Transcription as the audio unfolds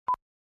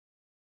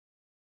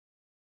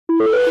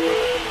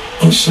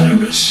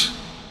Osiris.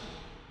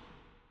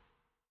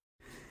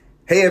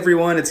 Hey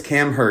everyone, it's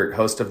Cam Hurt,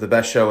 host of the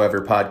Best Show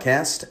Ever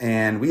podcast,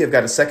 and we have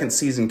got a second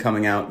season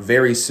coming out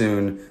very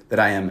soon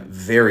that I am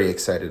very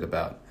excited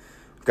about.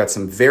 We've got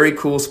some very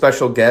cool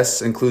special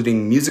guests,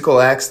 including musical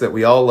acts that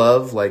we all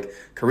love, like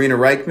Karina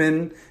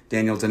Reichman,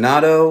 Daniel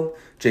Donato,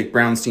 Jake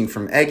Brownstein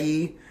from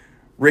Eggy,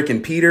 Rick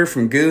and Peter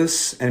from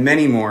Goose, and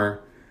many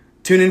more.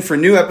 Tune in for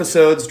new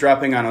episodes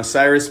dropping on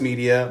Osiris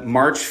Media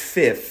March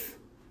 5th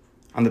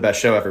on the Best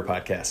Show Ever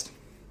podcast.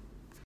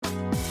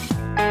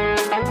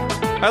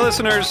 Hi,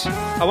 listeners.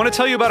 I want to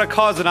tell you about a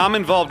cause that I'm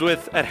involved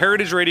with at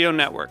Heritage Radio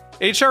Network.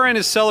 HRN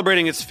is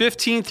celebrating its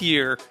 15th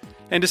year,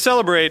 and to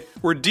celebrate,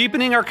 we're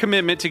deepening our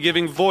commitment to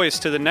giving voice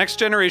to the next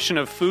generation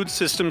of food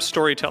systems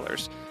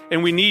storytellers,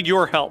 and we need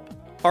your help.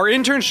 Our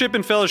internship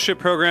and fellowship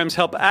programs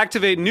help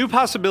activate new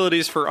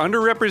possibilities for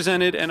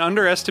underrepresented and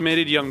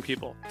underestimated young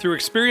people through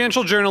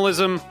experiential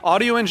journalism,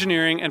 audio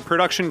engineering, and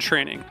production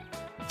training.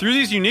 Through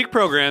these unique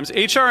programs,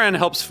 HRN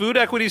helps food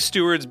equity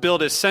stewards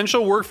build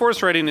essential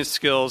workforce readiness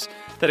skills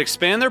that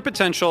expand their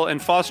potential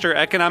and foster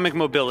economic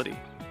mobility.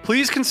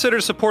 Please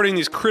consider supporting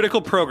these critical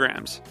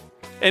programs.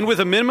 And with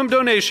a minimum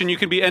donation, you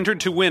can be entered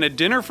to win a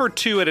dinner for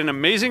two at an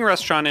amazing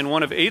restaurant in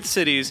one of 8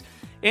 cities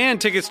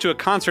and tickets to a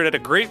concert at a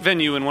great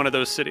venue in one of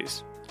those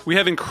cities. We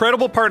have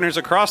incredible partners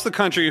across the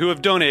country who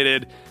have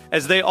donated,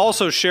 as they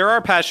also share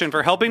our passion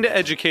for helping to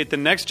educate the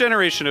next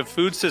generation of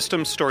food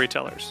systems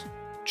storytellers.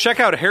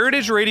 Check out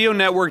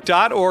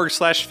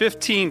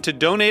heritageradionetwork.org/15 to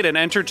donate and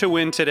enter to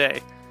win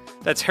today.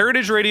 That's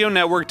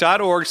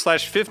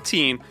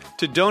heritageradionetwork.org/15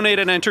 to donate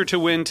and enter to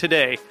win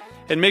today.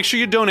 And make sure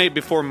you donate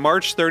before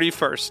March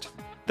 31st.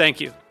 Thank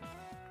you.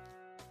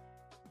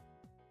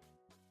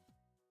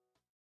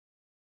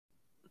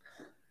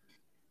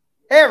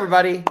 Hey,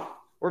 everybody.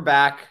 We're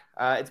back.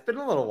 It's been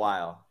a little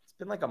while. It's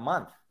been like a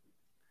month.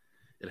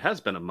 It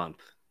has been a month.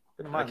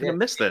 I Yeah.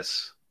 miss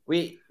this.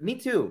 Me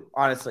too,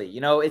 honestly.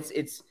 You know,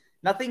 it's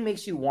nothing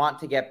makes you want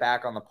to get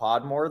back on the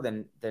pod more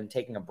than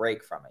taking a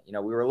break from it. You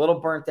know, we were a little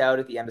burnt out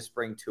at the end of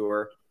spring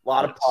tour. A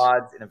lot of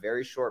pods in a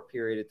very short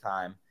period of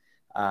time.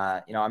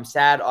 You know, I'm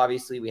sad.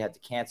 Obviously, we had to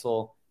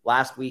cancel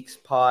last week's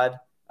pod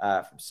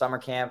from summer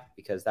camp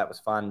because that was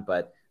fun,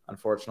 but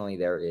unfortunately,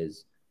 there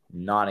is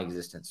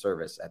non-existent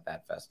service at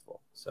that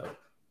festival. So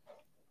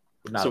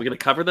we're going to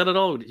cover that at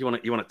all? You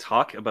want to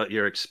talk about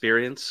your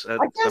experience at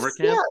summer camp?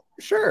 Yeah,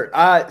 sure.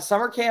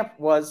 Summer camp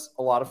was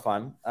a lot of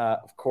fun.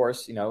 Of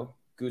course, you know,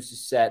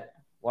 Goose's set,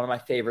 one of my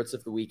favorites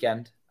of the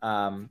weekend.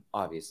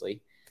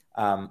 Obviously,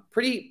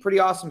 pretty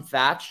awesome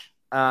Thatch.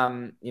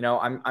 You know,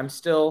 I'm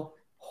still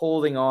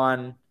holding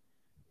on.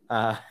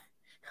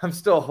 I'm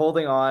still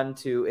holding on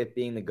to it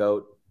being the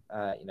GOAT.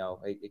 You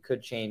know, it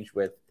could change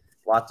with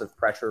lots of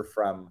pressure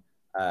from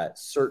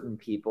certain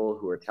people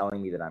who are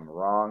telling me that I'm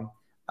wrong.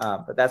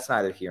 But that's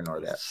neither here nor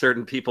there.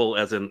 Certain people,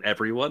 as in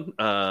everyone?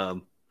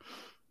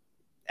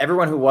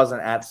 Everyone who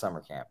wasn't at summer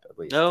camp, at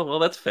least. Oh, well,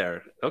 that's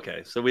fair.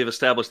 Okay, so we've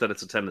establised that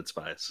it's attendance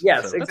bias.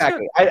 Yes, so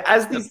exactly.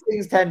 As these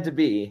things tend to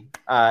be,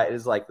 it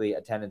is likely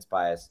attendance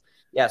bias.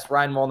 Yes,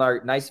 Ryan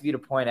Molnar, nice of you to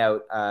point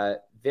out.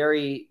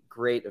 Very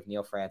great of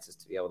Neil Francis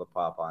to be able to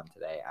pop on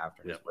today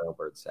after his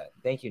Railbird set.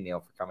 Thank you, Neil,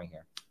 for coming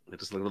here. It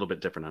just looked a little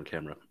bit different on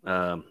camera.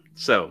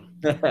 So,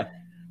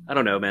 I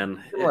don't know,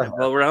 man.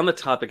 Well, we're on the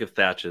topic of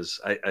Thatches.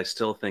 I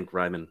still think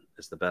Ryman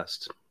is the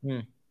best.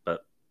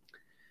 But,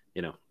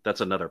 you know,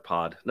 that's another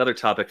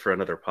topic for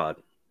another pod.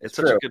 It's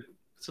such a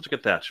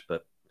good Thatch,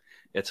 but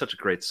it's such a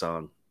great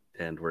song.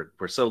 And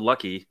we're so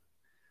lucky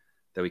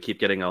that we keep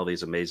getting all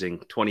these amazing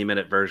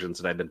 20-minute versions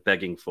that I've been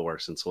begging for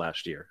since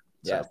last year.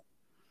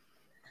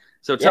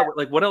 So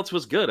what else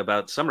was good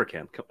about summer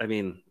camp? I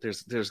mean,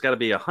 there's got to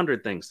be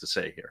 100 things to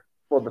say here.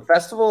 Well, the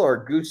festival or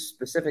Goose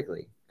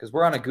specifically? Because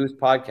we're on a Goose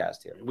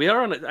podcast here. We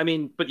are on it. I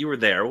mean, but you were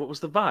there. What was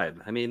the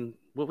vibe? I mean,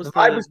 what was the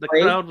vibe? The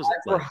crowd was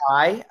like? Were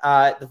high.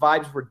 The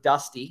vibes were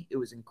dusty. It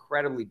was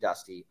incredibly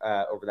dusty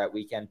over that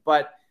weekend.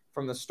 But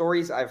from the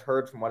stories I've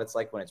heard from what it's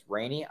like when it's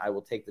rainy, I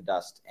will take the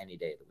dust any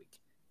day of the week.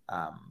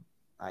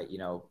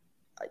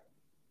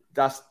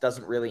 Dust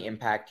doesn't really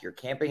impact your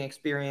camping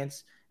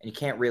experience, and you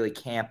can't really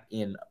camp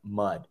in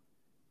mud,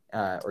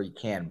 or you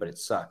can, but it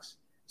sucks.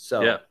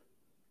 So yeah,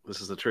 this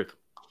is the truth.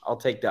 I'll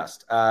take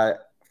dust.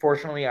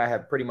 Fortunately, I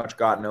have pretty much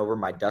gotten over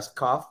my dust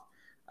cough.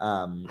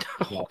 Oh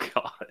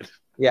God.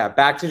 Yeah,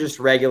 back to just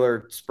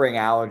regular spring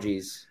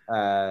allergies.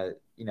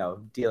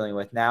 Dealing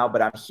with now.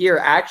 But I'm here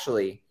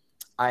actually.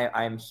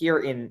 I'm here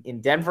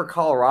in Denver,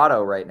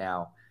 Colorado right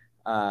now.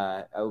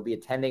 I will be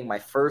attending my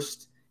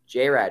first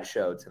JRAD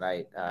show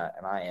tonight,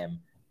 and I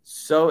am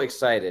so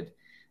excited.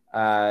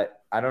 I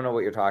don't know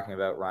what you're talking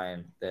about,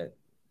 Ryan. That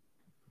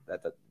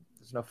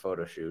there's no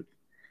photo shoot.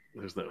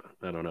 I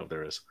don't know if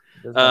there is.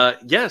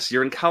 Yes,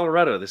 you're in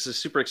Colorado. This is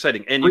super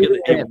exciting, and you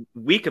get a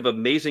week of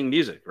amazing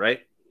music,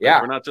 right? Yeah,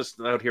 like, we're not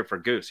just out here for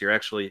Goose.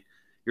 You're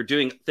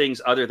doing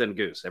things other than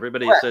Goose.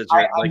 Everybody says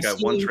you're a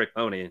one-trick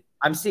pony.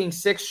 I'm seeing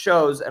 6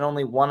 shows, and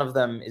only one of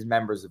them is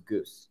members of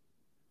Goose.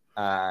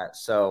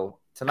 So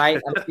tonight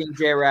I'm seeing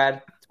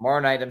JRAD. Tomorrow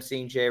night I'm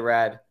seeing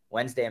JRAD.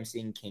 Wednesday I'm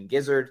seeing King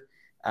Gizzard.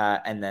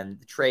 and then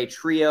the Trey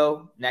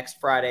Trio next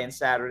Friday and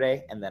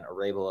Saturday, and then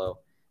Arevalo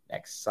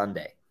next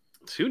Sunday.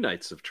 2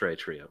 nights of Trey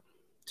Trio.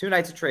 2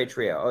 nights of Trey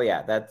Trio. Oh,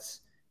 yeah.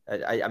 That's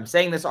I'm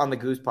saying this on the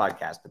Goose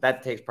podcast, but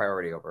that takes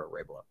priority over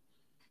Arevalo.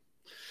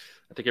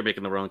 I think you're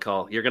making the wrong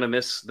call. You're going to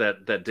miss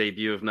that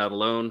debut of Not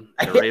Alone.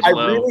 I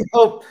really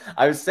hope.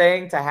 I was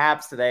saying to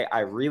Haps today, I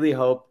really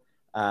hope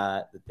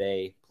that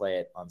they play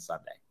it on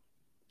Sunday.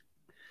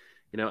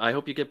 I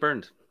hope you get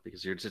burned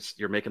because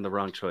you're making the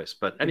wrong choice.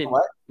 But I mean,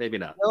 maybe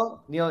not.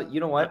 Neil,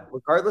 you know what?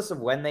 Regardless of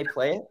when they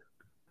play it,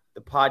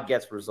 the pod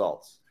gets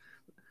results.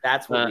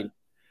 That's what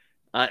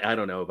I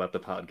don't know about the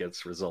pod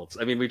gets results.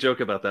 I mean, we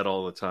joke about that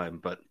all the time,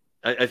 but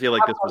I feel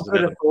like this was a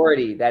good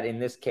authority that in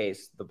this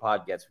case the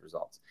pod gets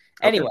results.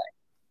 Okay. Anyway.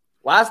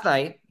 Last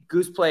night,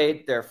 Goose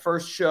played their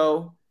first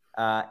show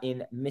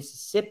in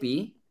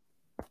Mississippi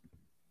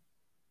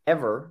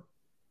ever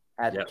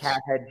at the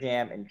Cathead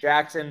Jam in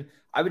Jackson.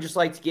 I would just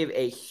like to give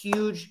a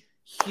huge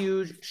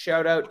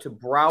shout out to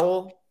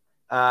Browell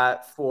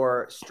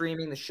for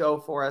streaming the show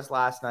for us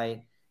last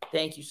night.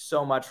 Thank you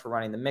so much for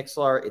running the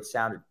Mixlr. It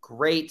sounded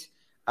great.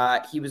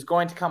 He was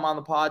going to come on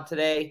the pod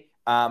today,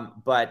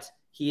 but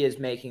he is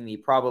making the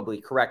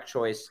probably correct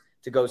choice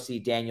to go see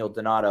Daniel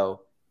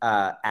Donato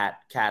at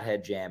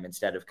Cathead Jam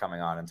instead of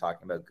coming on and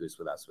talking about Goose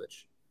with us,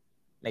 which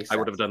makes sense. I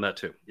would have done that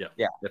too. Yeah.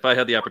 Yeah. If I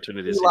had the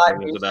opportunity to see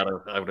Daniel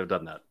Donato, I would have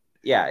done that.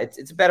 Yeah,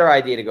 it's a better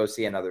idea to go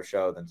see another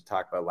show than to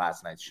talk about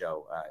last night's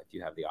show if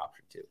you have the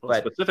option to.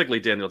 Well, but specifically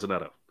Daniel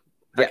Donato.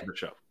 Heck of a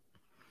show.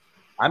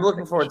 I'm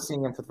looking forward to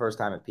seeing him for the first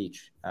time at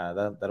Peach.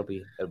 That'll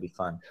be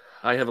fun.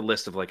 I have a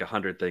list of like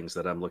 100 things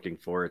that I'm looking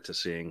forward to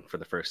seeing for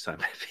the first time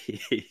at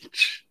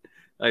Peach.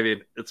 I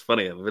mean, it's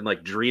funny. I've been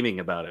like dreaming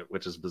about it,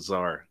 which is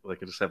bizarre. Like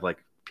I just have like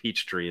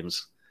Peach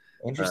dreams.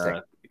 Interesting.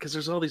 Because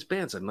there's all these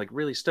bands I'm like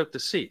really stoked to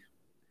see.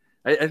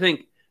 I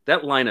think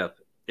that lineup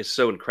is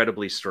so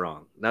incredibly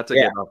strong. Not to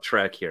get off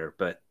track here,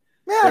 but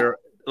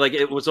like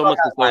it was almost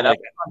as though like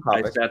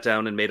I sat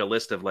down and made a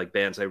list of like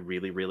bands I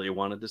really, really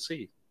wanted to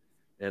see.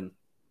 And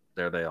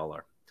there they all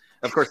are.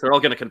 Of course, they're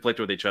all going to conflict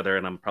with each other,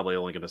 and I'm probably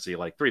only going to see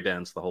like 3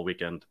 bands the whole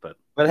weekend. But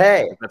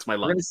hey, that's my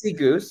luck. We're going to see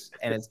Goose,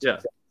 and it's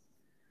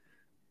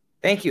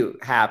Thank you,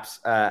 Haps.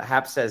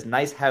 Haps says,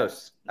 nice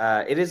house.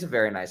 It is a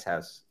very nice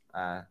house.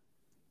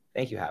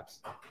 Thank you,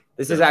 Haps.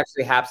 This is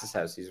actually Haps'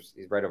 house. He's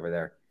right over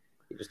there.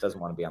 He just doesn't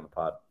want to be on the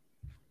pod.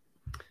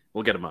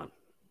 We'll get him on.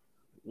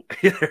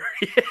 There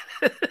he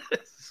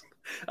is.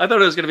 I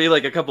thought it was going to be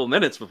like a couple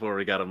minutes before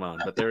we got him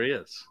on, but there he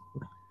is.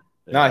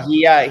 No,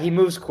 he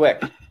moves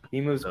quick. He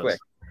moves quick.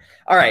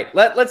 All right,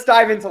 let's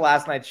dive into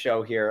last night's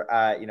show here.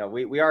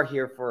 We are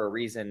here for a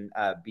reason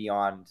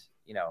beyond,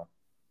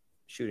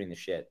 shooting the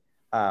shit.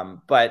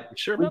 But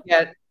sure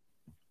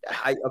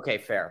okay,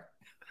 fair.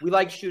 We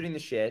like shooting the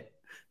shit.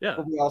 Yeah.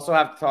 But we also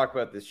have to talk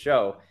about this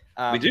show.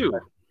 We do.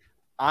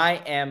 I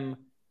am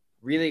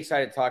really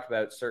excited to talk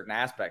about certain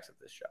aspects of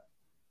this show.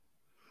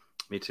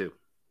 Me too.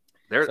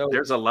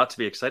 There's a lot to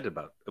be excited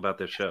about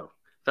this show.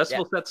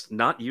 Festival sets I'm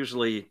not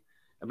usually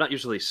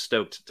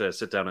stoked to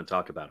sit down and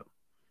talk about them.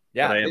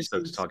 Yeah. But I am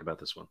stoked to talk about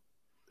this one.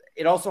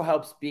 It also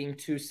helps being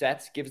 2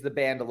 sets, gives the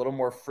band a little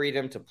more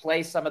freedom to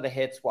play some of the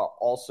hits while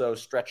also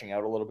stretching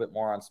out a little bit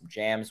more on some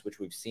jams, which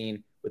we've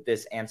seen with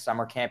this and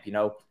Summer Camp.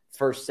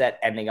 First set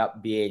ending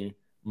up being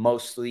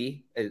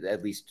mostly,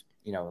 at least,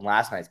 in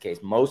last night's case,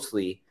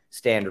 mostly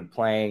standard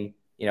playing,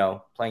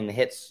 playing the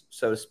hits,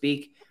 so to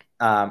speak.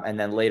 And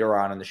then later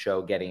on in the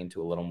show, getting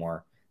into a little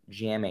more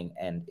jamming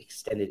and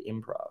extended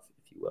improv,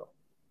 if you will.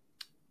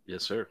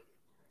 Yes, sir.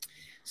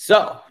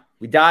 So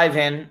we dive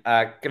in,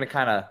 going to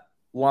kind of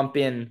lump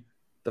in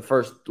the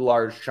first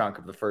large chunk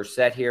of the first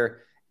set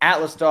here.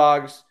 Atlas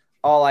Dogs,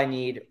 All I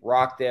Need,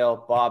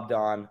 Rockdale, Bob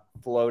Don,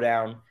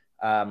 Flowdown.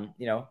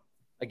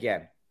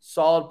 Again,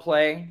 solid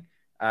playing.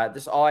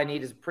 This All I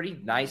Need is a pretty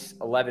nice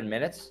 11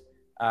 minutes.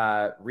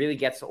 Really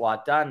gets a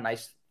lot done.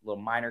 Nice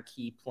little minor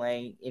key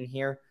playing in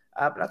here,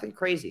 but nothing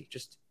crazy.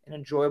 Just an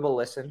enjoyable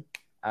listen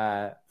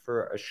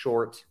for a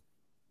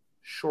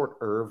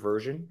shorter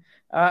version.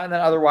 And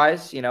then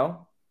otherwise,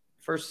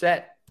 first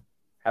set,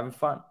 having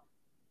fun.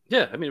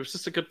 Yeah, I mean, it was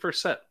just a good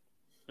first set.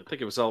 I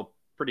think it was all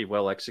pretty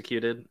well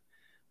executed.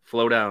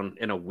 Flowdown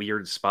in a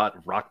weird spot,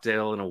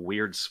 Rockdale in a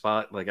weird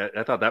spot. Like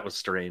I thought that was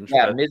strange.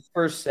 Yeah, mid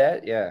first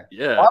set. Yeah.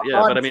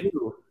 But I mean,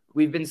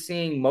 we've been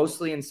seeing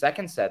mostly in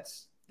second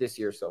sets this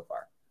year so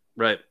far.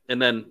 Right,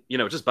 and then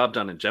just Bob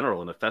Don in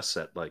general in a fest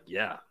set. Like,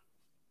 yeah,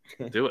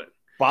 do it.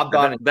 Bob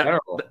Don in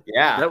general.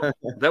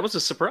 That was a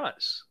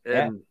surprise.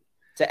 And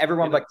to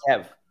everyone but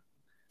Kev.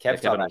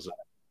 Kev saw that.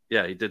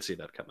 Yeah, he did see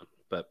that coming.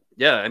 But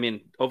yeah, I mean,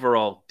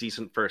 overall,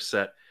 decent first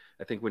set.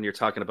 I think when you're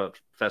talking about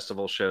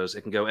festival shows,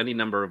 it can go any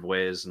number of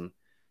ways. And,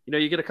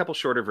 you get a couple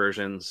shorter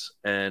versions,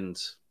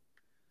 and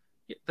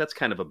that's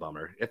kind of a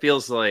bummer. It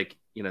feels like,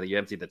 you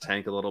empty the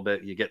tank a little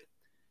bit. You get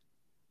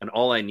an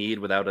All I Need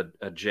without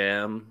a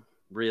jam,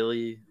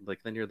 really.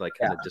 Like, then you're like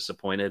kind of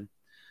disappointed.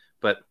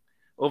 But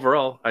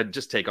overall, I'd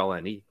just take All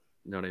I Need.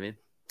 You know what I mean?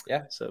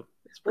 Yeah. So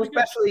it's pretty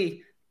good.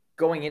 Especially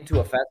going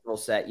into a festival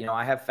set,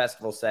 I have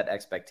festival set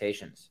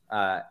expectations.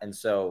 And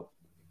so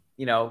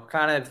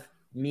kind of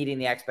meeting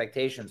the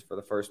expectations for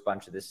the first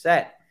bunch of this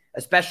set,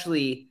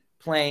 especially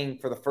playing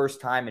for the first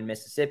time in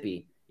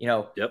Mississippi. You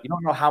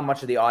don't know how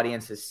much of the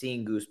audience has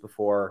seen Goose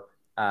before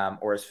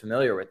or is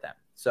familiar with them.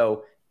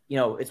 So,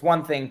 it's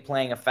one thing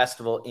playing a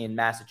festival in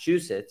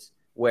Massachusetts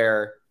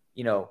where,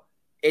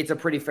 it's a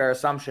pretty fair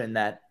assumption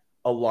that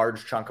a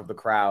large chunk of the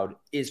crowd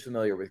is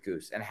familiar with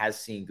Goose and has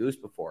seen Goose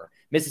before.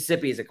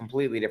 Mississippi is a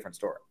completely different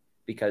story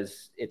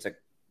because it's a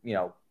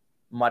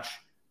much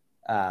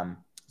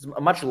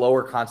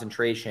lower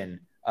concentration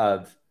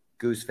of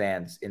Goose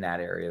fans in that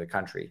area of the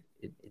country,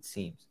 it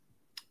seems.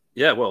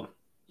 Yeah, well,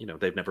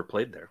 they've never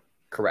played there.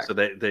 Correct. So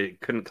they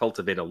couldn't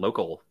cultivate a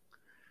local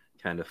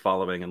kind of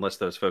following unless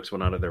those folks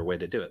went out of their way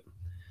to do it.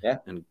 Yeah.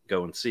 And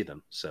go and see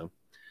them. So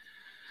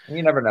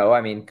you never know.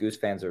 I mean, Goose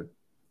fans are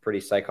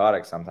pretty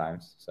psychotic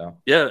sometimes. So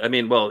yeah, I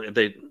mean, well,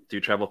 they do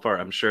travel far.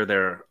 I'm sure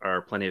there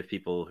are plenty of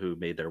people who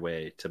made their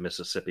way to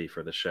Mississippi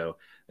for the show.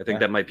 I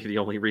think that might be the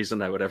only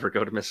reason I would ever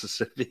go to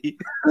Mississippi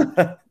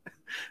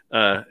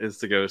is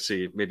to go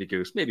see maybe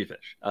Goose, maybe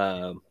Fish.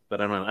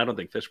 But I don't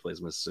think Fish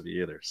plays Mississippi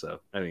either. So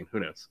I mean, who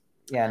knows?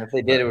 Yeah, and if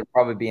they did, it would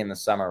probably be in the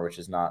summer, which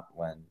is not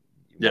when.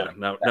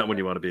 Not when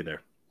you want to be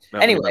there.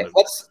 Anyway,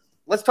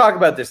 let's talk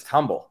about this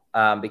tumble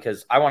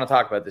because I want to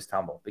talk about this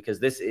tumble because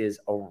this is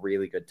a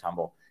really good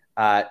tumble.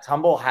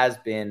 Tumble has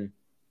been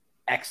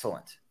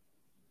excellent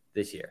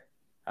this year.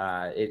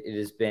 It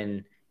has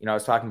been, I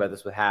was talking about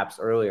this with Haps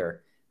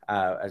earlier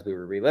as we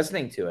were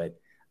re-listening to it.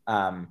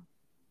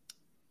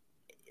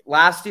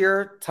 Last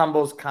year,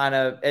 tumbles kind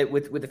of,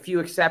 with a few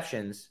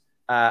exceptions,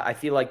 I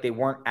feel like they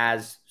weren't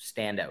as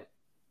standout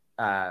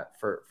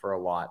for a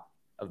lot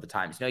of the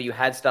times. You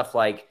had stuff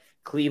like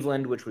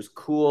Cleveland, which was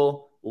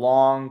cool,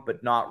 long,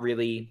 but not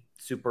really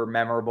super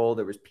memorable.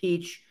 There was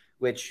Peach,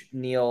 which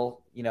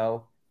Neil,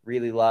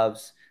 really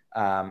loves.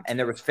 And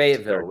there was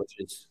Fayetteville, which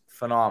is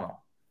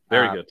phenomenal.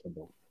 Very good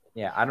tumble.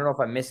 Yeah, I don't know if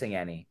I'm missing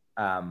any,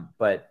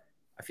 but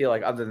I feel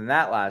like other than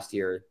that last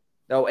year,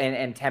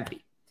 and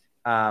Tempe.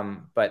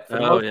 But for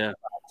last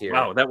year,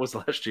 wow, that was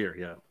last year.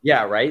 Yeah.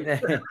 Yeah. Right.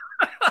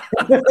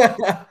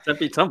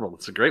 Tempe tumble.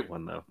 It's a great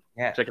one though.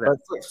 Yeah. Check it out.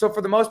 So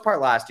for the most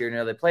part last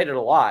year, they played it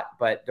a lot,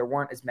 but there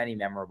weren't as many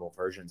memorable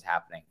versions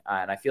happening.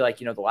 And I feel like,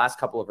 the last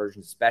couple of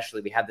versions,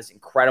 especially, we had this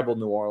incredible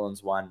New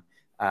Orleans one.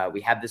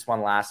 We had this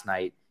one last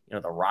night.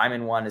 The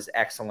Ryman one is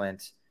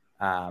excellent.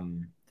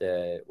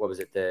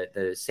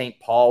 The St.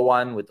 Paul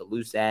one with the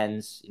loose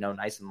ends,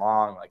 nice and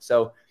long.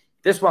 So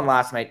this one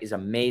last night is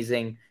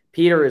amazing.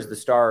 Peter is the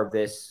star of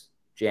this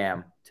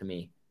jam to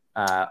me.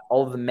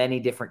 All of the many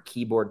different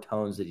keyboard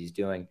tones that he's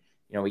doing.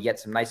 We get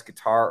some nice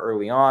guitar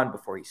early on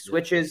before he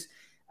switches.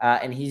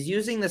 And he's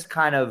using this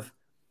kind of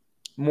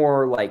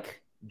more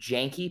like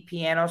janky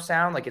piano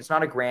sound. Like it's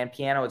not a grand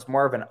piano. It's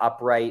more of an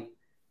upright,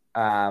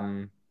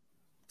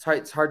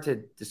 it's hard to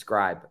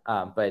describe,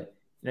 but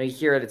you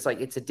hear it. It's like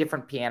it's a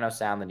different piano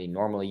sound than he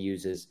normally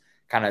uses.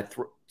 Kind of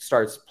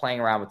starts playing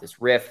around with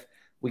this riff.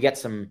 We get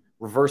some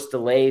reverse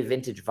delay,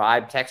 vintage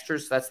vibe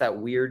textures. So that's that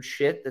weird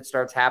shit that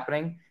starts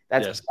happening.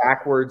 That's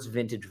backwards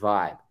vintage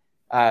vibe.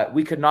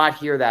 We could not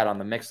hear that on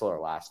the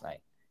Mixlr last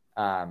night,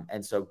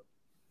 and so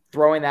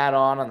throwing that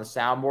on the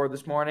soundboard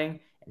this morning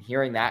and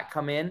hearing that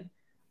come in,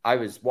 I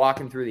was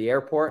walking through the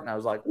airport and I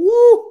was like,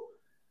 "Woo!"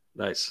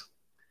 Nice.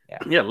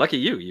 Yeah, lucky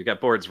you. You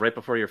got boards right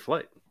before your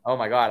flight. Oh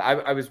my God.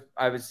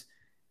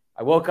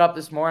 I woke up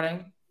this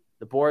morning,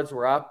 the boards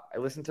were up. I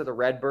listened to the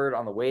Redbird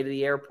on the way to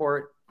the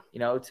airport,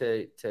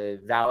 to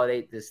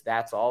validate this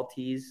That's All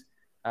tease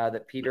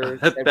that Peter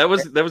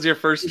that was your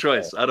first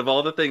choice out of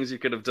all the things you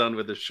could have done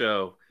with the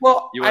show.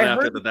 Well, you went I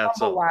after heard the That's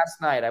All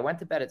last night. I went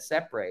to bed at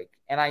set break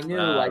and I knew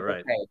right.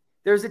 Okay,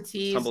 there's a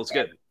tease. Tumble's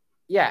good.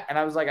 Yeah, and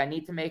I was like, I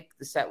need to make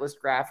the set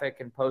list graphic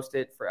and post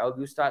it for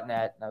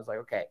elgoose.net. And I was like,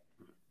 okay,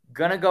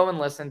 gonna go and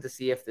listen to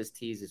see if this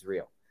tease is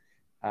real.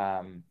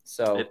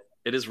 So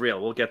it is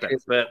real. We'll get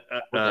that,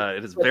 but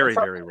it is very,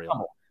 very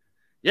real.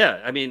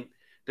 Yeah, I mean,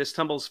 this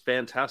tumble's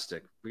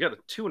fantastic. We got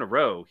 2 in a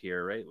row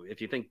here, right?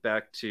 If you think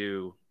back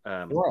to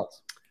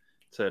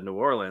New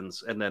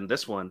Orleans, and then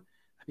this one.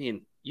 I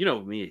mean,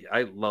 me,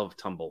 I love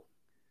tumble.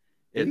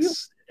 I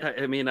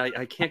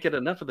can't get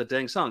enough of the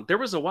dang song. There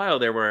was a while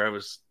there where I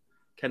was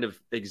kind of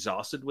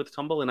exhausted with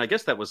tumble, and I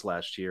guess that was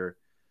last year.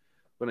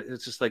 When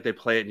it's just like they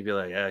play it and you'd be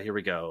like, yeah, here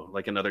we go,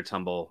 like another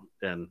tumble,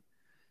 and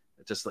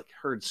it just like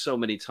heard so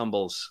many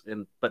tumbles,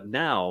 but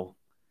now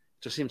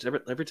it just seems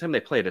every time they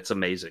play it, it's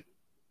amazing.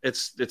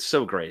 It's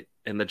so great,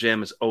 and the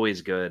jam is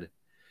always good.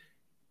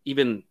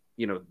 Even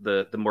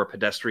the more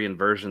pedestrian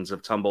versions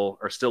of tumble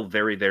are still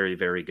very, very,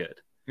 very good.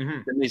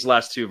 Mm-hmm. And these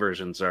last 2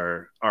 versions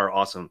are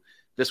awesome.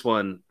 This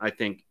one, I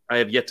think I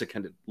have yet to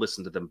kind of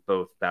listen to them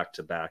both back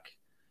to back,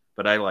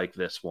 but I like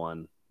this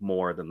one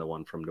more than the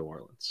one from New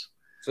Orleans.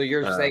 So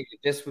you're saying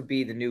this would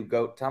be the new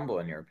GOAT tumble,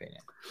 in your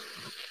opinion?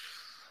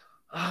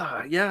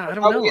 Yeah, I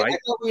don't know. I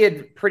thought we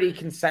had pretty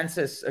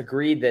consensus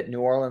agreed that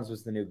New Orleans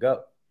was the new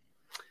GOAT.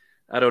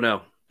 I don't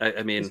know.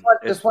 I mean,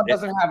 this one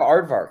doesn't have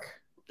Aardvark.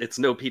 It's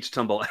no Peach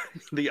tumble.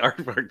 The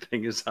Aardvark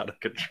thing is out of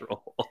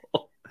control.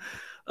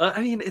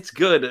 I mean, it's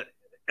good.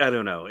 I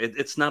don't know.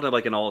 It's not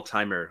like an all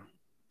timer.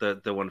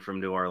 The one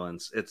from New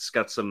Orleans. It's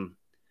got some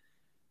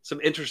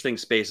interesting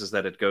spaces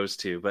that it goes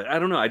to, but I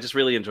don't know. I just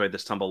really enjoyed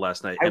this tumble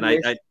last night,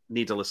 I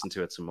need to listen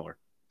to it some more.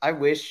 I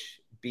wish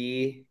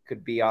B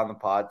could be on the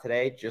pod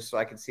today just so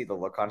I could see the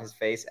look on his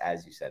face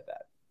as you said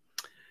that.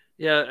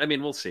 Yeah, I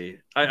mean, we'll see.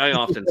 I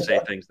often say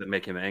things that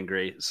make him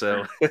angry,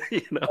 so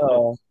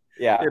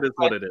yeah, it is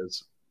what it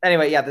is.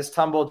 Anyway, yeah, this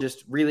tumble,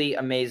 just really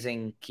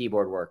amazing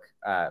keyboard work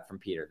from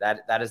Peter.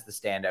 That is the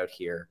standout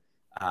here.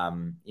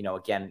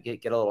 Again,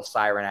 get a little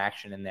siren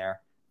action in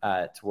there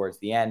towards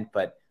the end,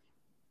 but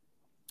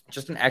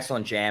just an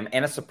excellent jam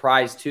and a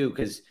surprise too,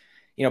 because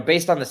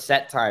based on the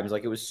set times,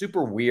 like it was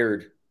super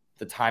weird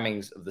the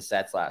timings of the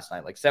sets last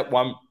night. Like set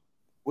 1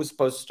 was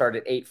supposed to start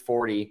at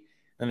 8:40,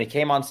 then they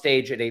came on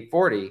stage at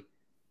 8:40,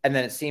 and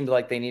then it seemed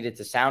like they needed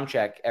to sound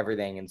check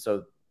everything, and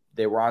so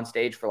they were on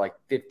stage for like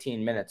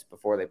 15 minutes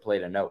before they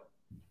played a note.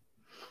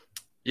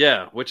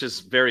 Yeah, which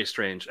is very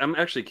strange. I'm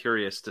actually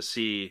curious to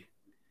see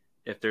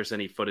if there's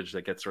any footage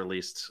that gets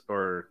released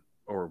or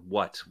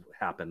what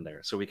happened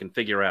there, so we can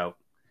figure out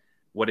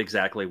what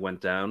exactly went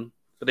down.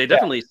 But they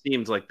definitely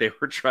seemed like they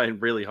were trying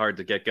really hard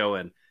to get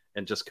going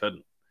and just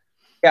couldn't.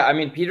 Yeah, I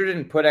mean, Peter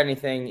didn't put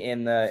anything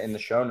in the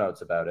show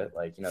notes about it.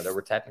 Like, there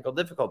were technical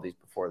difficulties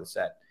before the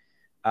set.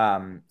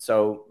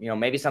 So,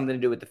 maybe something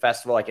to do with the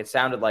festival. Like, it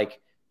sounded like,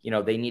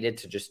 they needed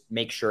to just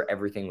make sure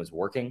everything was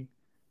working.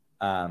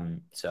 But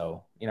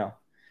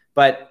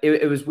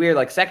it was weird.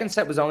 Like, second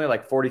set was only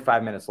like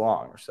 45 minutes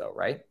long or so,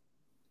 right?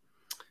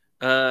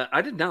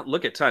 I did not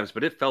look at times,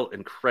 but it felt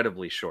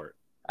incredibly short.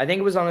 I think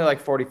it was only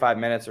like 45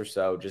 minutes or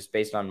so, just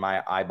based on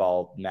my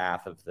eyeball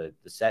math of the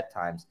set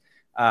times,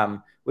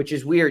 which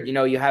is weird.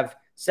 You have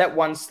set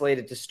 1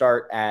 slated to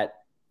start at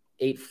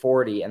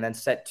 8:40, and then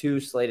set 2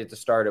 slated to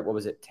start at, what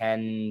was it,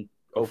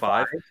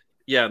 10:05?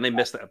 Yeah, and they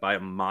missed that by a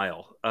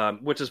mile,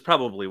 which is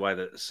probably why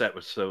the set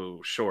was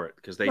so short,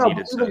 because they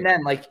needed to. Even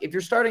then, like, if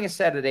you're starting a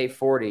set at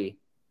 8:40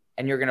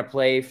 and you're going to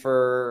play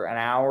for an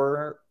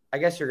hour, I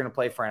guess you're going to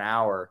play for an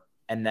hour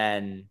and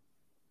then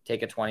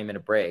take a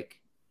 20-minute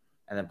break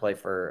and then play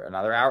for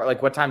another hour.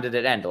 Like, what time did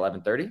it end?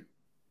 11:30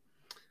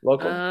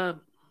 local?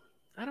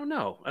 I don't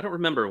know. I don't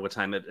remember what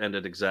time it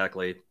ended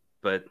exactly,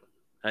 but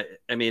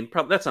I mean,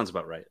 probably that sounds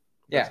about right.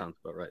 Yeah, that sounds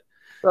about right.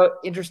 So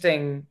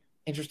interesting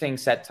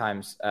set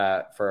times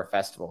for a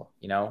festival.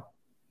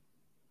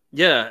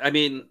 Yeah, I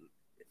mean,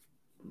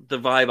 the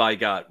vibe I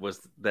got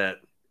was that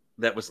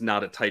was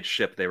not a tight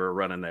ship they were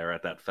running there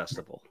at that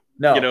festival.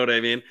 No. You know what I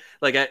mean?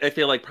 Like, I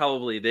feel like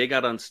probably they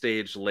got on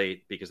stage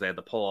late because they had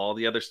to pull all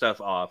the other stuff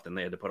off, and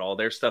they had to put all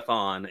their stuff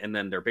on, and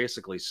then they're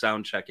basically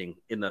sound checking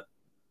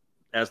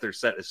as their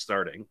set is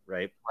starting,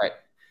 right? Right.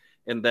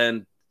 And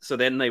then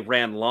they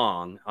ran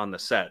long on the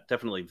set,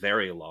 definitely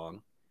very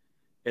long.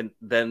 And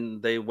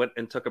then they went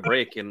and took a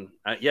break. And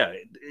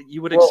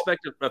you would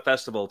expect a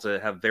festival to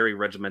have very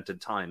regimented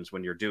times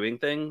when you're doing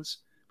things,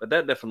 but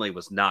that definitely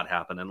was not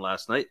happening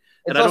last night.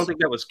 And I don't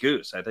think that was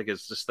Goose. I think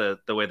it's just the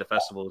way the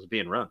festival was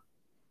being run.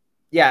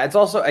 Yeah, it's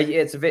also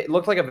it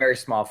looked like a very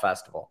small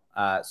festival.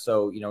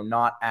 So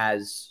not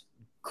as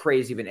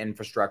crazy of an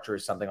infrastructure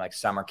as something like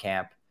summer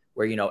camp,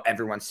 where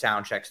everyone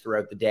sound checks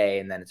throughout the day,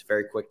 and then it's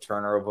very quick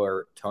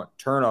turnover, and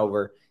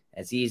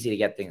it's easy to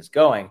get things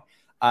going.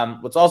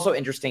 What's also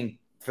interesting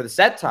for the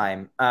set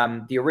time,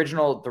 the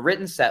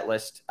written set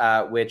list,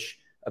 which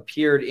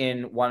appeared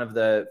in one of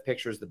the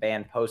pictures the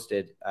band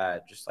posted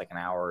just like an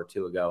hour or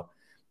two ago.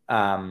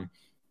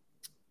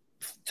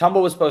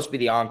 Tumble was supposed to be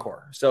the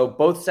encore. So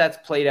both sets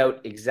played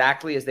out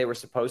exactly as they were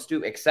supposed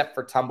to, except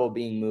for Tumble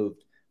being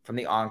moved from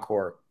the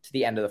encore to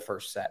the end of the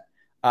first set.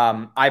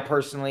 I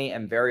personally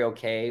am very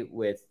okay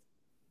with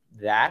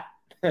that,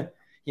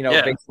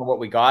 based on what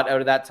we got out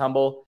of that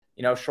Tumble,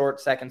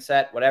 short second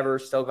set, whatever,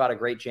 still got a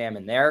great jam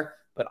in there.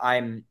 But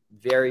I'm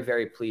very,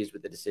 very pleased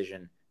with the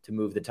decision to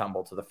move the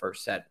Tumble to the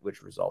first set,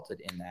 which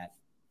resulted in that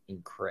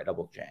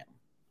incredible jam.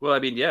 Well, I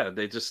mean, yeah,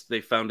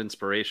 they found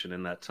inspiration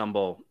in that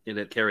Tumble, and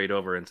it carried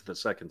over into the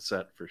second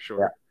set for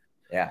sure.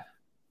 Yeah.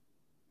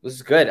 This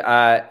is good.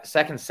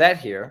 Second set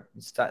here.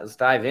 Let's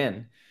dive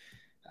in.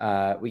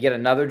 We get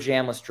another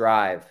jamless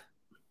drive.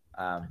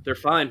 They're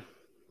fine.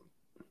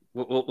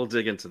 We'll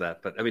dig into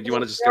that. But I mean, do you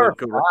want to just go?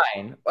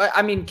 Fine.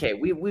 I mean, okay,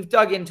 we've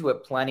dug into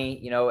it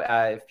plenty.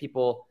 If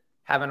people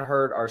haven't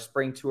heard our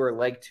spring tour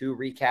leg 2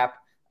 recap,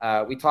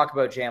 we talk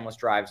about jamless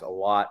drives a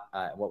lot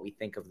and what we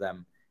think of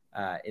them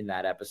in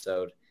that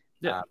episode.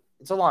 Yeah.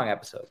 It's a long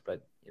episode,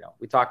 but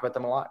we talk about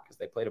them a lot because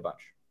they played a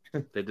bunch.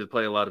 They did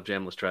play a lot of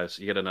jamless drives.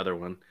 You get another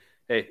one.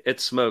 Hey, it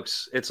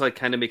smokes. It's like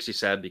kind of makes you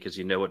sad because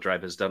you know what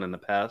Drive has done in the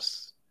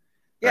past.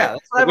 Yeah,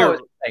 that's what I've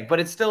always saying. But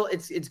it's still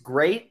it's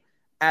great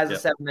as a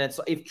 7 minutes.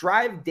 So if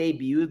Drive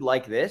debuted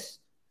like this,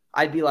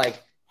 I'd be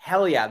like,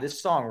 hell yeah, this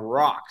song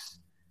rocks.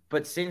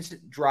 But since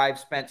Drive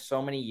spent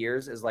so many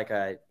years as like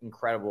a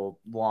incredible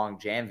long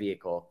jam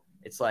vehicle,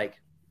 it's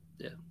like,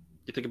 yeah.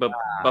 You think about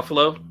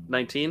Buffalo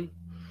 19?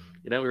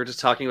 We were just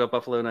talking about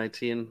Buffalo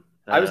 19.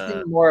 I was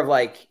thinking more of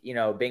like,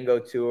 Bingo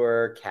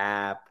Tour,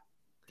 Cap,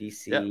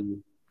 DC. Yeah.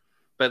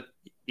 But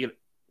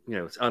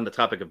it's on the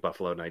topic of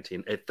Buffalo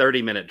 19, a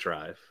 30-minute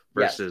drive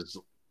versus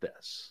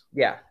this.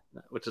 Yeah.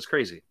 Which is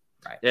crazy.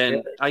 Right.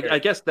 And I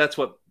guess that's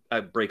what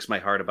breaks my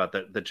heart about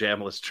the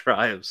jamless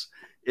drives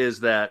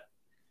is that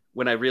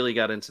when I really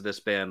got into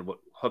this band, what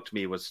hooked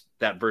me was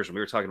that version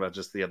we were talking about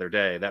just the other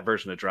day, that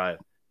version of Drive.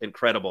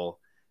 Incredible.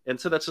 And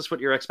so that's just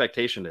what your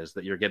expectation is,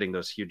 that you're getting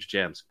those huge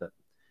jams, but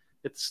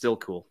it's still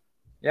cool.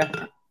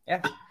 Yeah.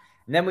 Yeah.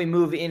 And then we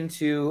move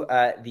into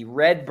the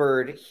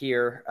Redbird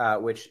here,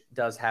 which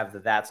does have the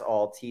That's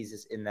All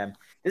teases in them.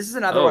 This is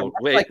another one.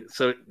 Wait,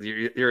 so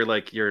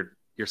you're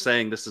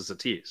saying this is a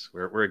tease.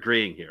 We're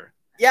agreeing here.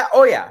 Yeah.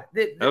 Oh, yeah.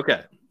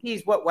 Okay.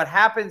 Tease. What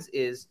happens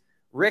is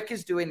Rick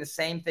is doing the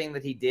same thing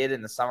that he did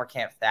in the summer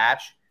camp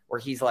Thatch, where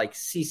he's like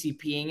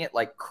CCPing it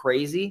like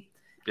crazy.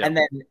 Yeah. And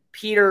then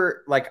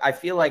Peter, like, I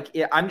feel like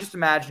I'm just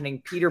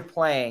imagining Peter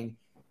playing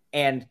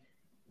and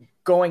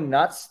going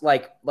nuts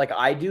like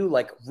I do.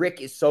 Like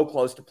Rick is so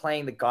close to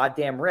playing the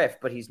goddamn riff,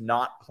 but he's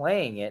not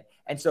playing it.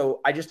 And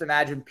so I just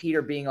imagine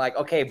Peter being like,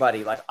 okay,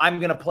 buddy, like I'm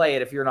going to play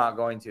it if you're not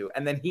going to.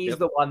 And then he's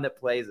the one that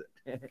plays it.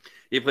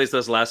 He plays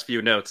those last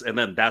few notes, and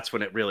then that's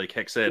when it really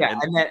kicks in. Yeah,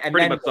 and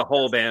pretty much the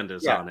whole band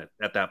is on it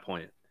at that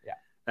point.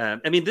 Yeah.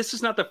 I mean, this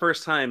is not the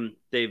first time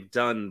they've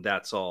done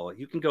That's All.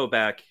 You can go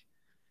back.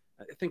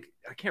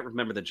 I can't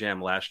remember the jam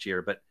last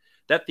year, but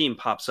that theme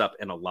pops up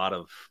in a lot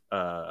of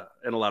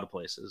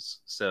places.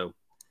 So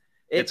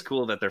it's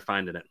cool that they're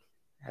finding it.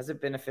 Has it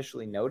been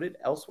officially noted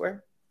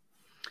elsewhere?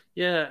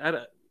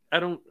 Yeah,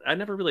 I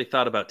never really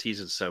thought about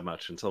teases so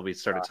much until we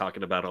started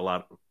talking about a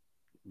lot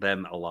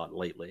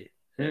lately.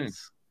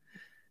 It's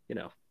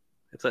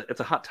it's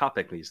a hot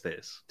topic these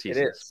days.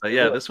 Teases. It is. But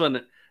yeah, this one.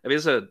 I mean,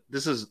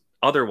 this is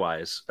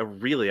otherwise a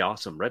really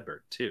awesome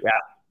Redbird too. Yeah.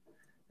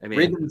 I mean,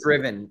 rhythm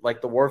driven,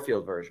 like the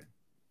Warfield version.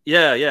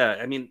 Yeah.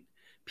 I mean,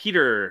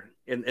 Peter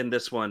in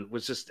this one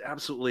was just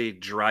absolutely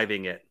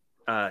driving it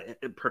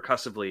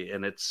percussively,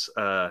 and it's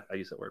I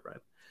use that word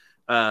right.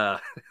 I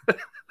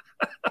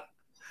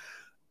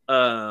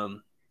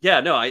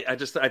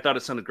thought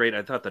it sounded great.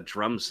 I thought the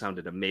drums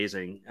sounded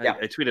amazing. Yeah.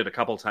 I tweeted a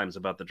couple times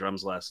about the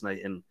drums last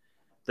night, and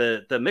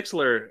the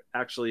Mixler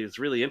actually is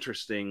really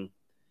interesting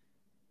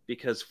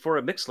because for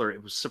a Mixler,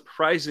 it was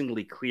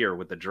surprisingly clear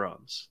with the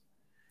drums.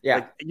 Yeah.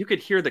 Like, you could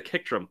hear the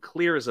kick drum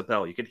clear as a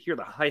bell. You could hear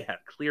the hi-hat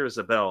clear as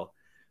a bell.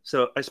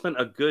 So I spent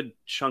a good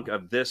chunk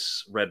of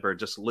this Redbird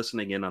just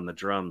listening in on the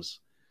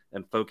drums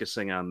and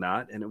focusing on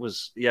that. And it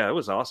was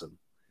awesome.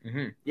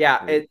 Mm-hmm.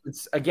 Yeah.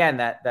 It's again,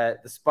 that the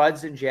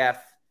Spuds and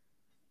Jeff,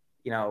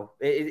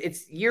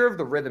 it's year of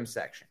the rhythm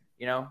section,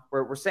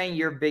 we're saying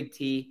year of Big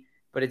T,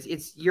 but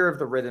it's year of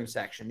the rhythm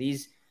section.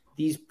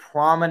 These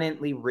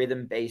prominently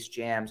rhythm-based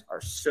jams are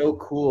so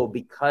cool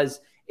because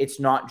it's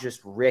not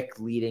just Rick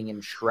leading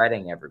and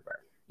shredding everywhere.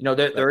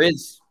 There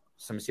is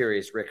some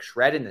serious Rick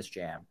shred in this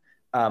jam,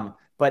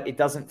 but it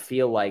doesn't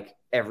feel like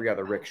every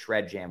other Rick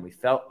shred jam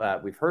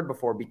we've heard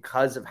before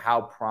because of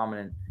how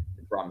prominent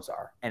the drums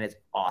are, and it's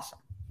awesome.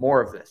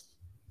 More of this.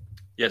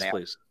 Yes,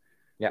 please.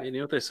 Yeah, you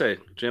know what they say: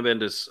 jam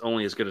band is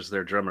only as good as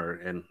their drummer,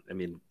 and I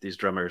mean these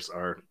drummers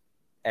are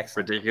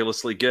excellent,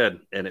 ridiculously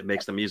good, and it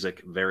makes the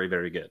music very,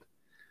 very good.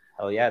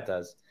 Hell yeah, it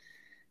does.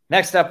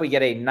 Next up, we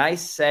get a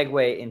nice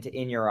segue into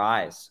In Your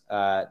Eyes.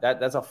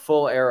 That's a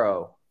full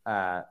arrow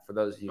for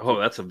those of you. Oh,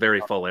 that's a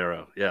very full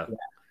arrow. Yeah.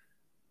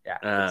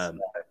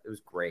 It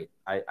was great.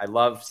 I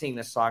love seeing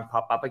this song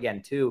pop up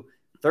again, too.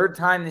 Third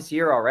time this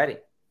year already.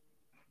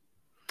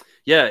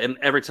 Yeah, and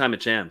every time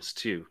it jams,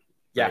 too.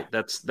 Yeah. Right?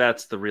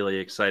 That's the really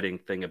exciting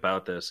thing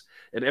about this.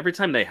 And every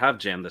time they have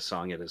jammed this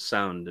song, it has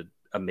sounded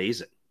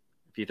amazing.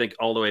 If you think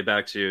all the way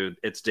back to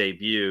its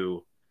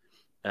debut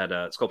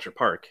at Sculpture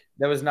Park.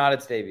 That was not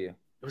its debut.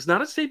 It was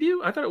not its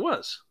debut? I thought it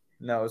was.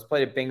 No, it was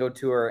played at Bingo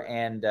Tour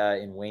and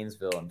in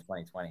Waynesville in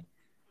 2020.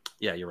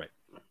 Yeah, you're right.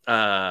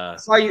 I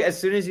saw you as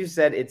soon as you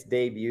said its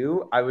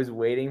debut. I was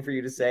waiting for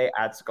you to say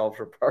at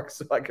Sculpture Park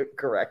so I could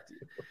correct you.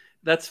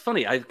 That's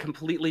funny. I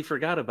completely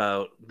forgot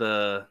about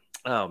the.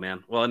 Oh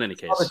man. Well, in any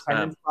case,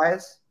 attendance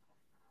bias.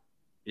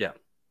 Yeah,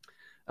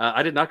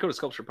 I did not go to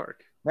Sculpture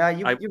Park. No,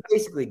 you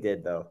basically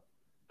did though.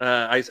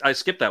 I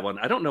skipped that one.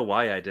 I don't know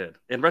why I did.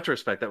 In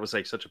retrospect, that was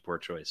like such a poor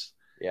choice.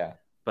 Yeah.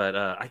 But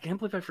I can't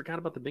believe I forgot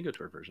about the Bingo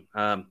Tour version.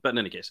 But in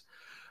any case,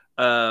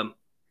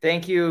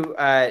 thank you,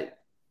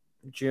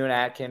 June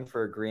Atkin,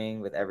 for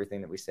agreeing with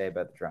everything that we say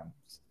about the drums.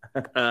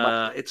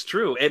 It's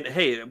true. And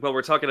hey, well,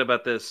 we're talking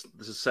about this.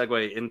 This is a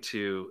segue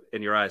into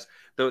In Your Eyes.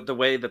 The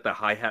way that the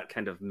hi-hat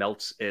kind of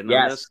melts in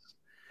on this.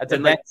 That's a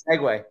nice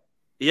segue.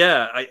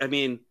 Yeah, I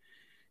mean,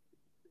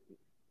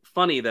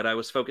 funny that I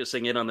was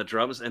focusing in on the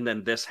drums and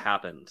then this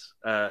happened.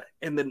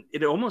 And then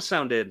it almost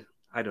sounded,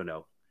 I don't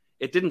know.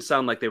 It didn't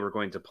sound like they were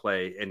going to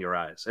play In Your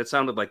Eyes. It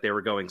sounded like they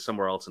were going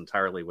somewhere else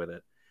entirely with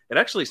it. It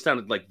actually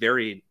sounded like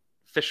very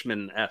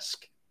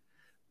Fishman-esque,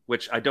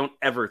 which I don't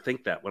ever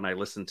think that when I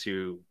listen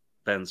to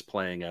Ben's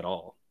playing at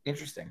all.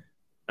 Interesting.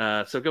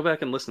 So go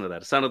back and listen to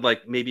that. It sounded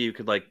like maybe you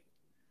could like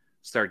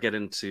start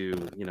getting to,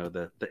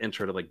 the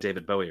intro to like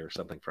David Bowie or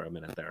something for a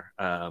minute there.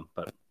 All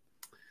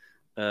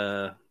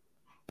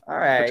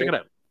right. Check it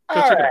out.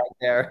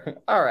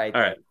 All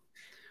right.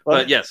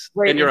 But yes,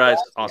 In Your Eyes,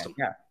 awesome.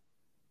 Yeah.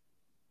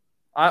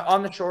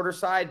 On the shorter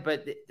side,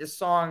 but this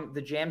song,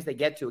 the jams they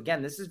get to,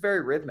 again, this is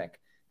very rhythmic.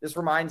 This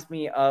reminds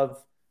me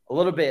of a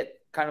little bit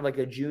kind of like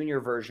a junior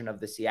version of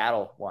the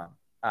Seattle one,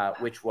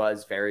 which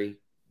was very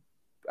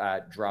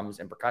drums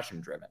and percussion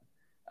driven.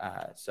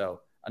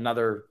 So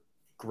another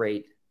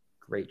great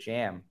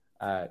jam,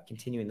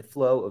 continuing the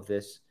flow of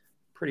this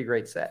pretty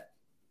great set.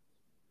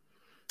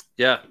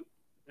 Yeah.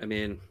 I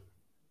mean,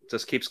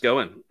 just keeps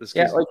going.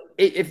 Like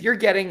if you're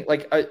getting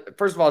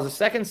first of all, as a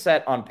second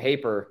set on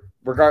paper,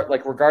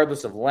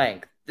 regardless of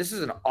length, this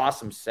is an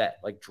awesome set.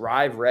 Like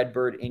Drive,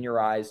 Redbird, In Your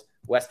Eyes,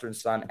 Western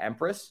Sun,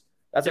 Empress.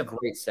 That's a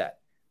great set.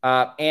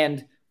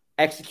 And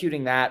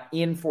executing that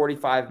in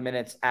 45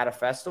 minutes at a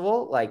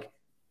festival, like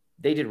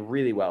they did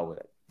really well with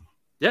it.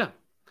 Yeah.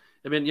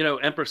 I mean,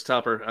 Empress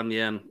Topper on the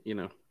end,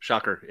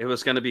 shocker. It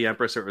was going to be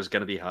Empress or it was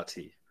going to be Hot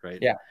Tea, right?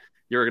 Yeah.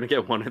 You were going to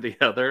get one or the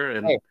other.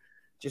 And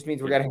just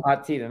means we're getting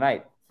Hot Tea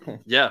tonight.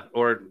 Yeah.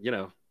 Or,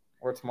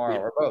 or tomorrow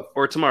or both.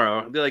 Or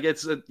tomorrow. Like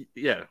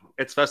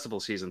it's festival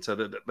season. So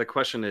the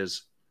question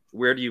is,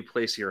 where do you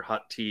place your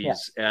Hot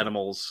Teas,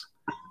 Animals,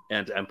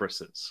 and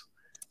Empresses?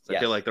 So I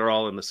feel like they're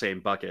all in the same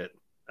bucket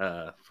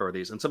for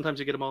these. And sometimes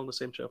you get them all in the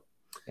same show.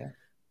 Yeah.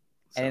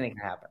 So, anything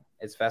can happen.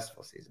 It's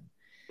festival season.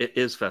 It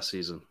is fest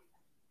season.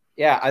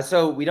 Yeah.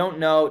 So we don't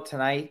know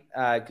tonight.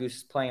 Goose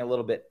is playing a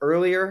little bit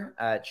earlier.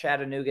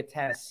 Chattanooga,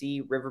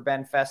 Tennessee,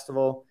 Riverbend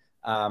Festival.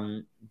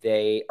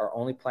 They are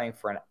only playing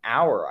for an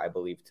hour, I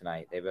believe,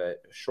 tonight. They have a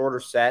shorter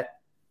set,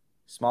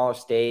 smaller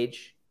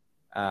stage.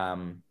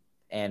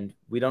 And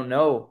we don't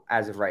know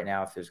as of right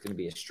now if there's going to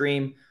be a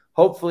stream.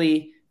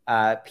 Hopefully,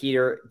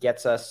 Peter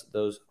gets us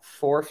those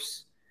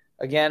fourths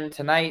again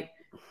tonight.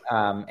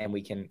 And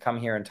we can come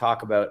here and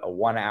talk about a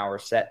 1 hour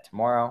set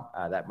tomorrow.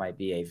 That might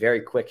be a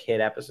very quick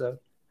hit episode.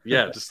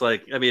 Yeah, just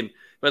might as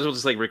well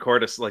just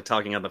record us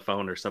talking on the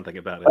phone or something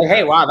about it. Like,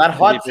 hey, wow, that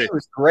hot tea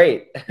was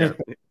great.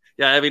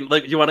 Yeah, do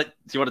you want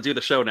to do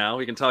the show now?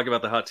 We can talk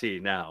about the hot tea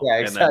now. Yeah,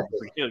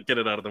 exactly. And then get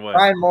it out of the way.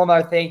 Ryan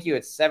Molnar, thank you.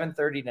 It's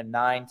 7:30 to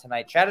 9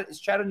 tonight.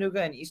 Is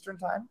Chattanooga in Eastern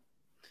time?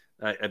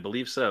 I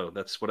believe so.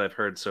 That's what I've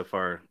heard so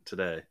far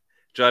today.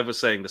 Jive was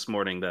saying this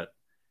morning that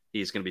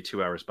he's going to be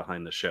 2 hours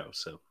behind the show.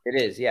 So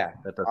it is, yeah.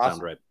 That does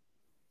sound right.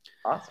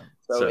 Awesome.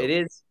 So it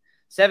is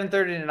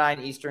 7:30 to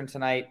 9 Eastern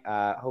tonight.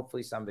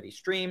 Hopefully somebody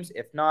streams.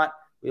 If not,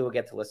 we will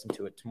get to listen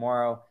to it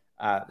tomorrow.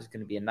 There's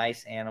going to be a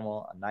nice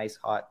animal, a nice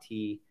hot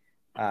tea,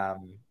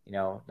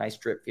 nice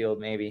drip field,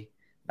 maybe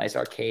nice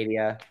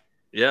Arcadia.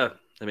 Yeah.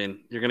 I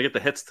mean, you're going to get the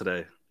hits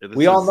today.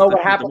 We all know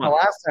what happened the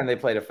last time they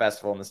played a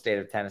festival in the state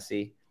of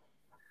Tennessee.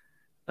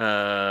 What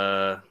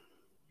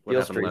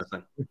happened last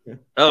time?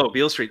 Oh,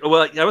 Beale Street.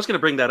 Well, I was going to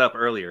bring that up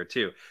earlier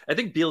too. I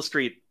think Beale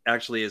Street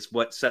actually is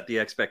what set the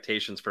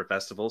expectations for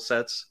festival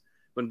sets.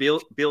 When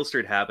Beale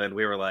Street happened,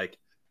 we were like,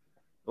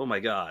 "Oh my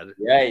god,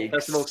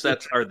 festival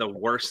sets are the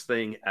worst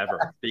thing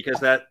ever," because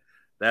that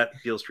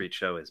Beale Street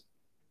show is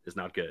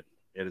not good.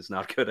 It is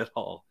not good at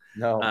all.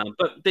 No,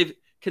 but they've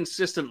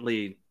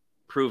consistently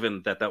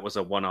proven that was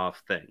a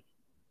one-off thing.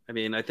 I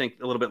mean, I think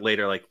a little bit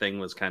later, Thing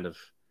was kind of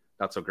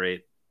not so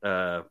great,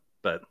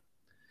 but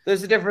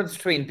there's a difference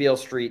between Beale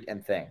Street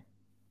and Thing.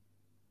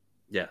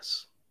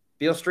 Yes,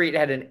 Beale Street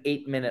had an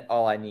 8-minute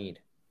All I Need.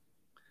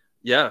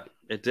 Yeah,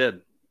 it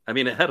did. I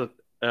mean, it had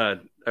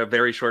a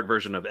very short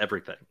version of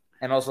everything.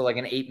 And also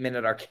an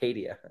 8-minute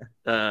Arcadia.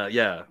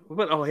 Yeah.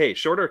 But,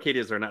 short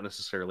Arcadias are not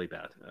necessarily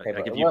bad.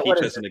 I give you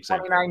Peach as an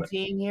example.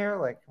 2019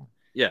 here?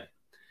 Yeah.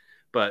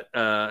 But,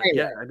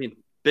 I mean,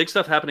 big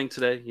stuff happening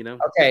today,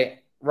 Okay.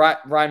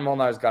 Ryan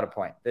Molnar's got a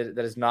point. That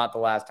is not the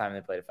last time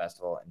they played a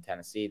festival in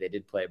Tennessee. They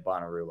did play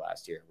Bonnaroo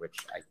last year, which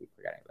I keep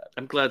forgetting about.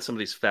 I'm glad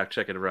somebody's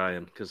fact-checking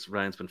Ryan, because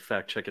Ryan's been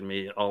fact-checking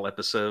me all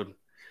episode.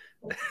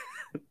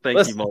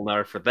 Thank you,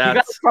 Molnar, for that.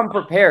 You guys come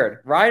prepared.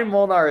 Ryan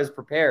Molnar is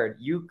prepared.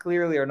 You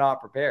clearly are not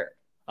prepared.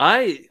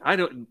 I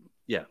don't.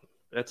 Yeah,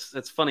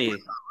 that's funny.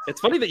 It's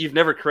funny that you've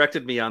never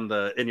corrected me on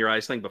the In Your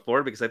Eyes thing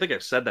before, because I think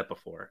I've said that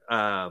before.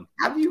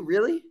 Have you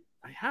really?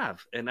 I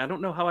have, and I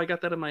don't know how I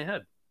got that in my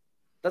head.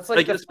 That's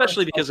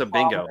especially because of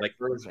bingo.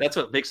 That's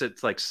what makes it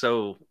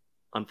so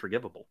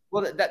unforgivable.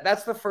 Well,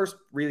 that's the first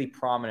really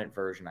prominent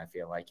version. I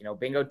feel like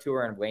Bingo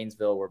Tour and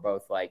Waynesville were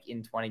both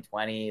in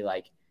 2020.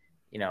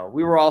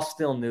 We were all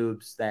still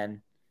noobs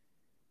then.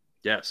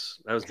 Yes,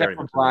 that was very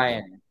much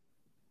Brian.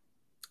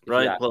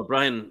 Well,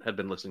 Brian had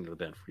been listening to the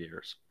band for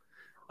years.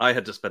 I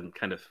had just been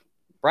kind of.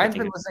 Brian's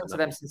been listening to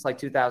them since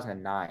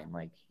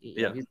 2009. He's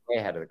way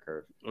ahead of the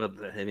curve. Well,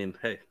 I mean,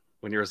 hey,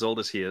 when you're as old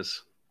as he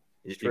is,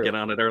 you get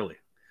on it early.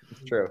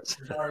 It's true.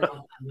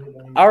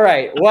 All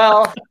right.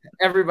 Well,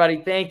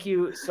 everybody, thank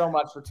you so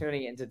much for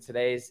tuning into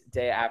today's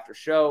Day After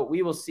show.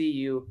 We will see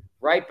you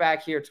right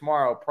back here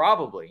tomorrow,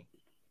 probably.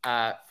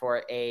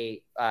 For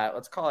a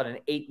let's call it an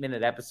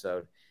 8-minute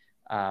episode.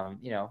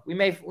 We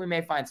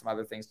may find some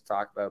other things to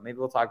talk about. Maybe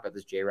we'll talk about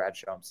this J-Rad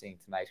show I'm seeing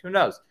tonight. Who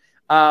knows?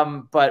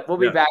 But we'll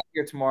be back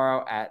here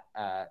tomorrow at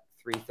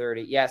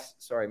 3:30. Yes,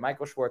 sorry.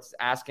 Michael Schwartz is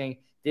asking,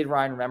 did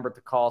Ryan remember to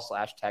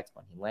call/text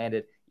when he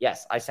landed?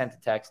 Yes, I sent a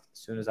text as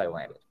soon as I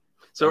landed.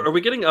 So are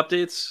we getting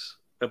updates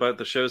about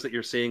the shows that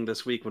you're seeing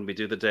this week when we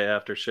do the day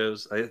after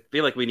shows? I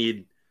feel like we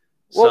need.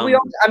 Well,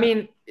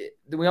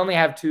 we only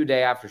have 2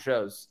 day after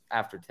shows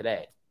after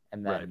today,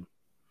 and then. Right.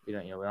 We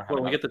don't have.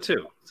 Well, we get the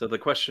 2. So the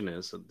question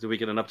is, do we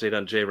get an update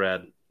on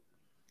J-Rad?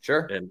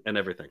 Sure. And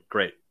everything.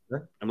 Great.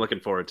 Sure. I'm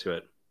looking forward to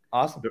it.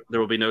 Awesome. There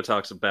will be no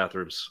talks of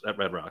bathrooms at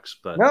Red Rocks,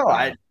 but no,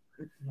 I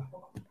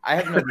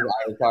have no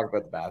desire to talk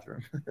about the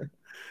bathroom.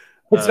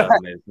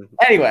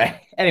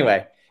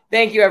 Anyway,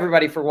 thank you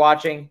everybody for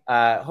watching.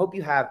 Hope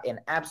you have an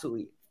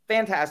absolutely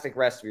fantastic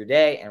rest of your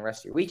day and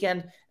rest of your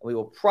weekend. And we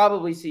will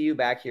probably see you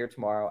back here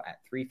tomorrow at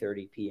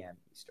 3:30 p.m.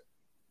 Eastern.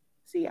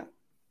 See ya.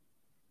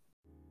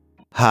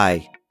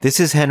 Hi, this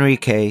is Henry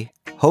Kay,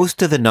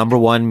 host of the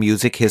 #1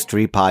 music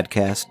history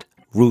podcast,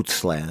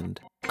 Rootsland.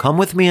 Come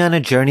with me on a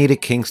journey to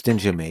Kingston,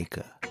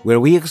 Jamaica, where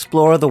we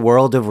explore the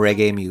world of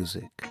reggae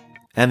music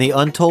and the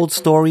untold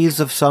stories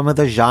of some of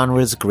the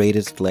genre's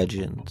greatest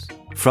legends.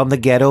 From the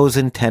ghettos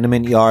and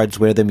tenement yards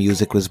where the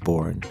music was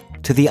born,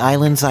 to the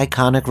island's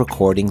iconic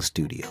recording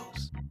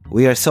studios.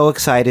 We are so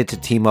excited to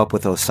team up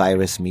with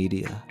Osiris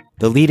Media,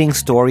 the leading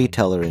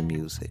storyteller in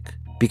music,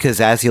 because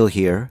as you'll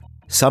hear,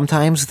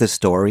 sometimes the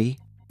story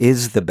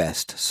is the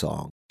best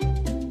song.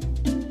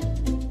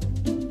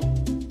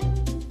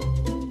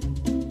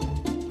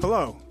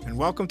 Hello, and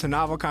welcome to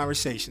Novel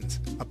Conversations,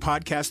 a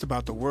podcast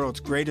about the world's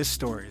greatest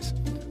stories.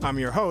 I'm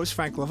your host,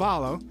 Frank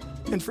Lavallo,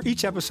 and for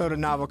each episode of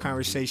Novel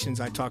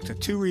Conversations, I talk to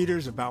 2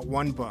 readers about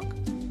 1 book.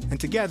 And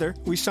together,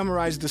 we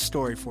summarize the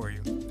story for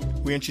you.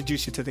 We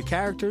introduce you to the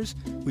characters,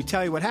 we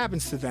tell you what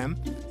happens to them,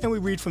 and we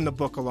read from the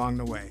book along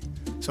the way.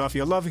 So if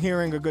you love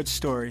hearing a good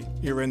story,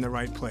 you're in the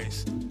right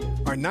place.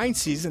 Our 9th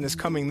season is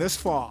coming this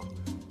fall.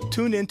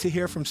 Tune in to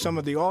hear from some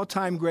of the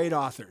all-time great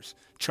authors,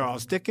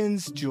 Charles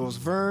Dickens, Jules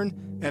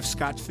Verne, F.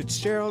 Scott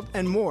Fitzgerald,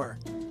 and more.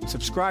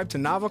 Subscribe to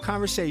Novel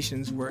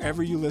Conversations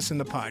wherever you listen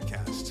to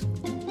podcasts.